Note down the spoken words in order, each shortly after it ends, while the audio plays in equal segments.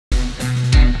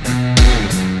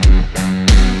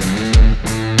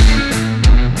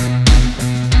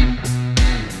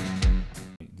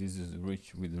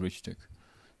Tech.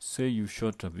 Say you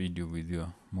shot a video with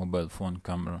your mobile phone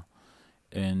camera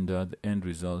and the end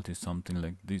result is something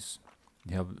like this.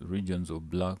 You have regions of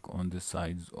black on the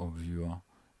sides of your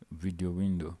video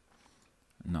window.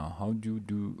 Now, how do you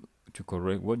do to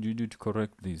correct? What do you do to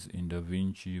correct this in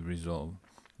DaVinci Resolve?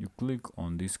 You click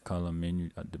on this color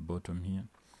menu at the bottom here,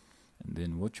 and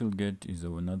then what you'll get is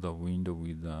another window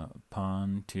with a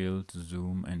pan, tilt,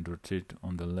 zoom, and rotate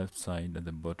on the left side at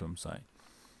the bottom side.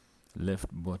 Left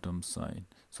bottom side.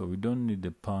 So we don't need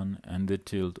the pan and the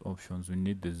tilt options, we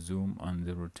need the zoom and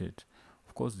the rotate.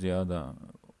 Of course, the other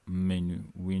menu,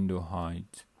 window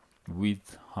height,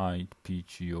 width, height,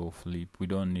 pitch, yaw, flip, we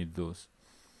don't need those.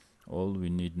 All we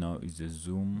need now is the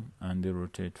zoom and the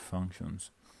rotate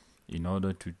functions in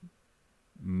order to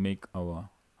make our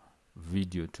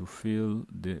video to fill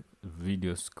the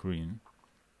video screen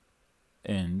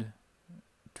and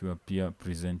to appear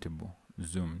presentable,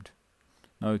 zoomed.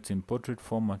 Now it's in portrait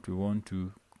format, we want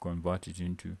to convert it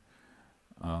into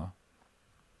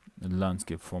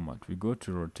landscape format. We go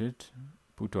to rotate,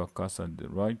 put our cursor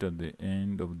right at the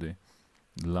end of the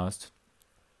last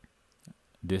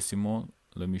decimal.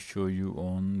 Let me show you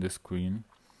on the screen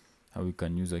how we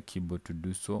can use a keyboard to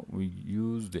do so. We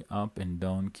use the up and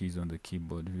down keys on the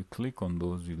keyboard. If you click on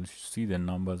those, you'll see the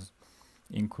numbers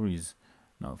increase.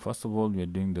 Now, first of all, we are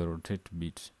doing the rotate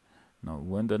bit. Now,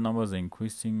 when the numbers are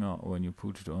increasing, when you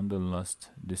put it on the last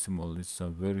decimal, it's a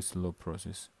very slow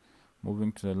process.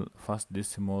 Moving to the first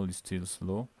decimal is still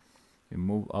slow. We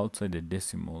move outside the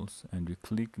decimals and we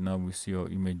click. Now we see our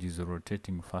image is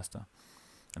rotating faster.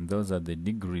 And those are the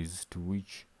degrees to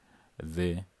which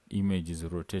the image is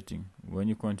rotating. When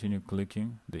you continue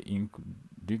clicking, the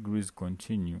degrees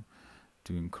continue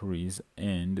to increase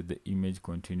and the image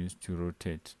continues to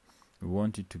rotate. We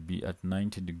want it to be at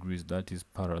 90 degrees, that is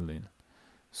parallel,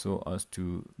 so as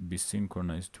to be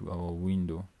synchronized to our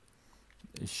window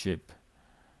shape.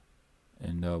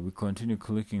 And we continue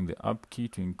clicking the up key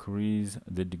to increase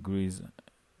the degrees.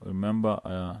 Remember,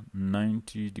 a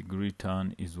 90-degree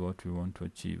turn is what we want to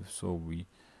achieve, so we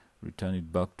return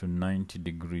it back to 90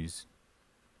 degrees.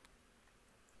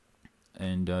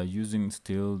 And using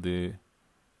still the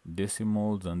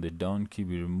decimals and the down key,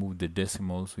 we remove the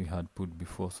decimals we had put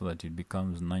before so that it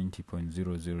becomes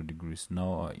 90.00 degrees.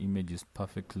 Now our image is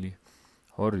perfectly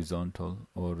horizontal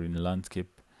or in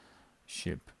landscape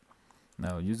shape.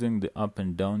 Now, using the up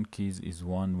and down keys is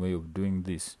one way of doing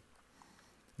this.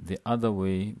 The other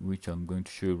way, which I'm going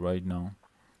to show you right now,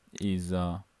 is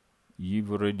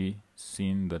you've already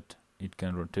seen that it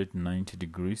can rotate 90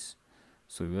 degrees.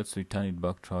 So let's return it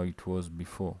back to how it was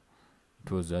before. It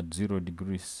was at 0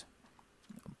 degrees.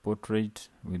 Portrait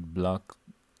with black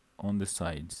on the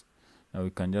sides. Now we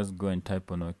can just go and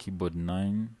type on our keyboard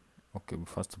 9. Okay,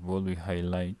 first of all we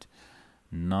highlight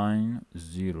 9,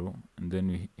 0, and then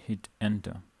we hit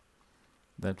enter.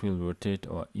 That will rotate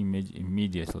our image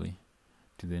immediately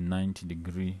to the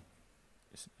 90-degree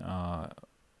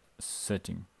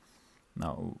setting.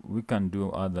 Now we can do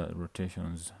other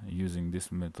rotations using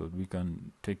this method. We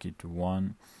can take it to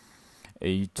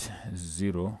 180,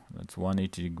 that's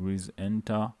 180 degrees,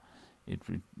 enter. It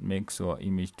makes our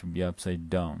image to be upside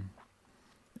down,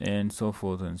 and so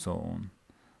forth and so on.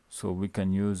 So we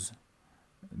can use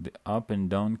the up and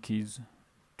down keys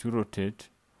to rotate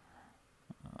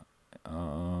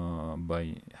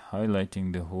by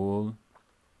highlighting the whole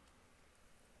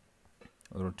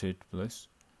rotate place,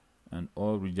 and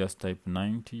or we just type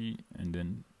 90 and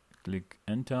then click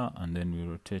enter, and then we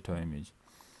rotate our image.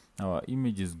 Now our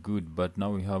image is good, but now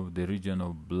we have the region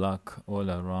of black all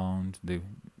around the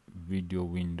video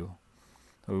window,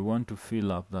 so we want to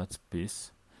fill up that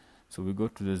space. So we go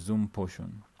to the zoom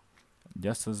portion.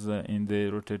 Just as in the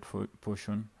rotate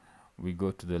portion, we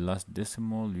go to the last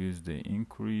decimal, use the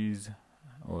increase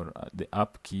or the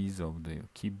up keys of the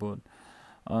keyboard,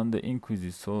 and the increase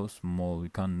is so small we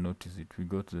can't notice it. We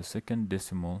go to the second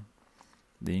decimal,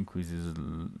 the increase is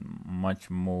much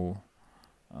more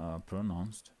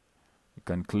pronounced. You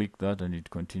can click that and it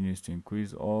continues to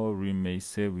increase, or we may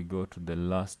say we go to the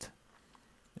last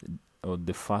or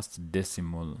the first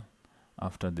decimal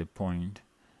after the point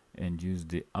and use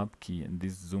the up key, and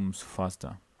this zooms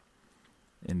faster,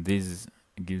 and this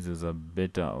gives us a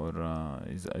better or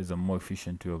is a more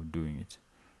efficient way of doing it.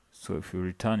 So if you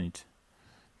return it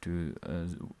to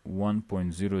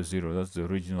 1.00, that's the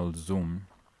original zoom,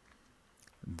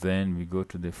 then we go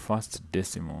to the first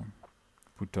decimal,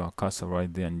 put our cursor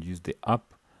right there and use the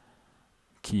up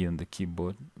key on the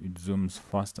keyboard. It zooms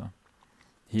faster.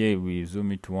 Here we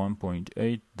zoom it to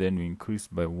 1.8, then we increase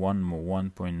by one more,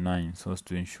 1.9, so as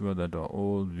to ensure that our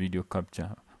whole video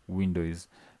capture window is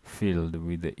filled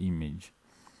with the image.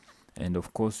 And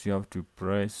of course you have to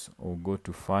press or go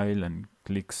to file and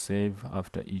click save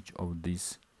after each of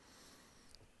these.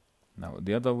 Now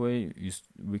the other way is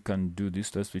we can do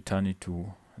this. Let's return it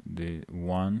to the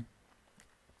 1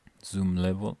 zoom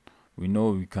level. We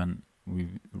know we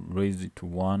raise it to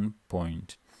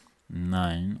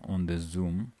 1.9 on the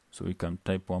zoom, so we can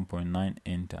type 1.9,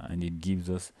 enter, and it gives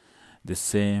us the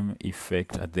same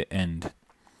effect at the end.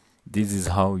 This is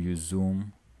how you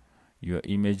zoom your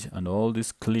image, and all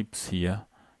these clips here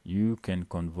you can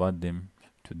convert them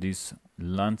to this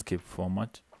landscape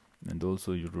format, and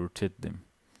also you rotate them.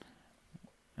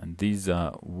 And these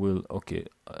are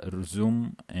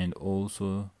zoom and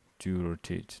also to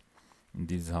rotate. And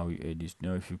this is how you edit.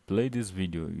 Now if you play this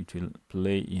video, it will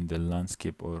play in the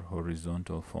landscape or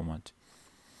horizontal format.